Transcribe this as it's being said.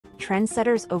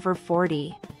Trendsetters over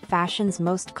 40, fashion's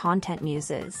most content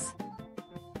muses.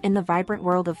 In the vibrant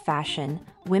world of fashion,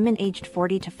 women aged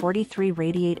 40 to 43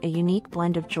 radiate a unique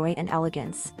blend of joy and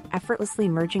elegance, effortlessly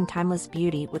merging timeless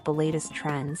beauty with the latest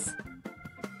trends.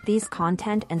 These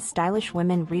content and stylish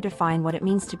women redefine what it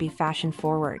means to be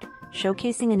fashion-forward,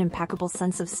 showcasing an impeccable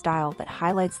sense of style that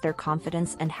highlights their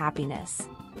confidence and happiness.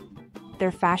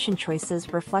 Their fashion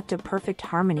choices reflect a perfect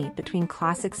harmony between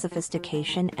classic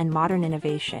sophistication and modern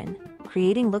innovation,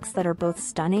 creating looks that are both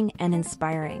stunning and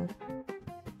inspiring.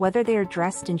 Whether they are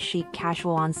dressed in chic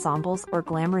casual ensembles or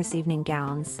glamorous evening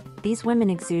gowns, these women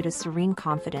exude a serene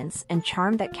confidence and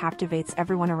charm that captivates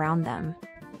everyone around them.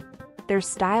 Their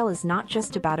style is not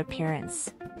just about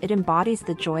appearance, it embodies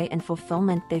the joy and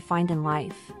fulfillment they find in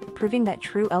life, proving that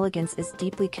true elegance is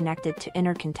deeply connected to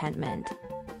inner contentment.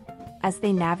 As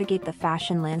they navigate the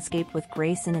fashion landscape with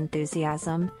grace and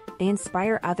enthusiasm, they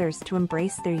inspire others to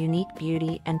embrace their unique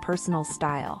beauty and personal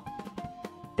style.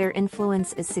 Their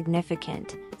influence is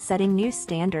significant, setting new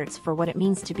standards for what it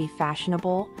means to be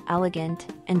fashionable,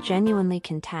 elegant, and genuinely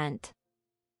content.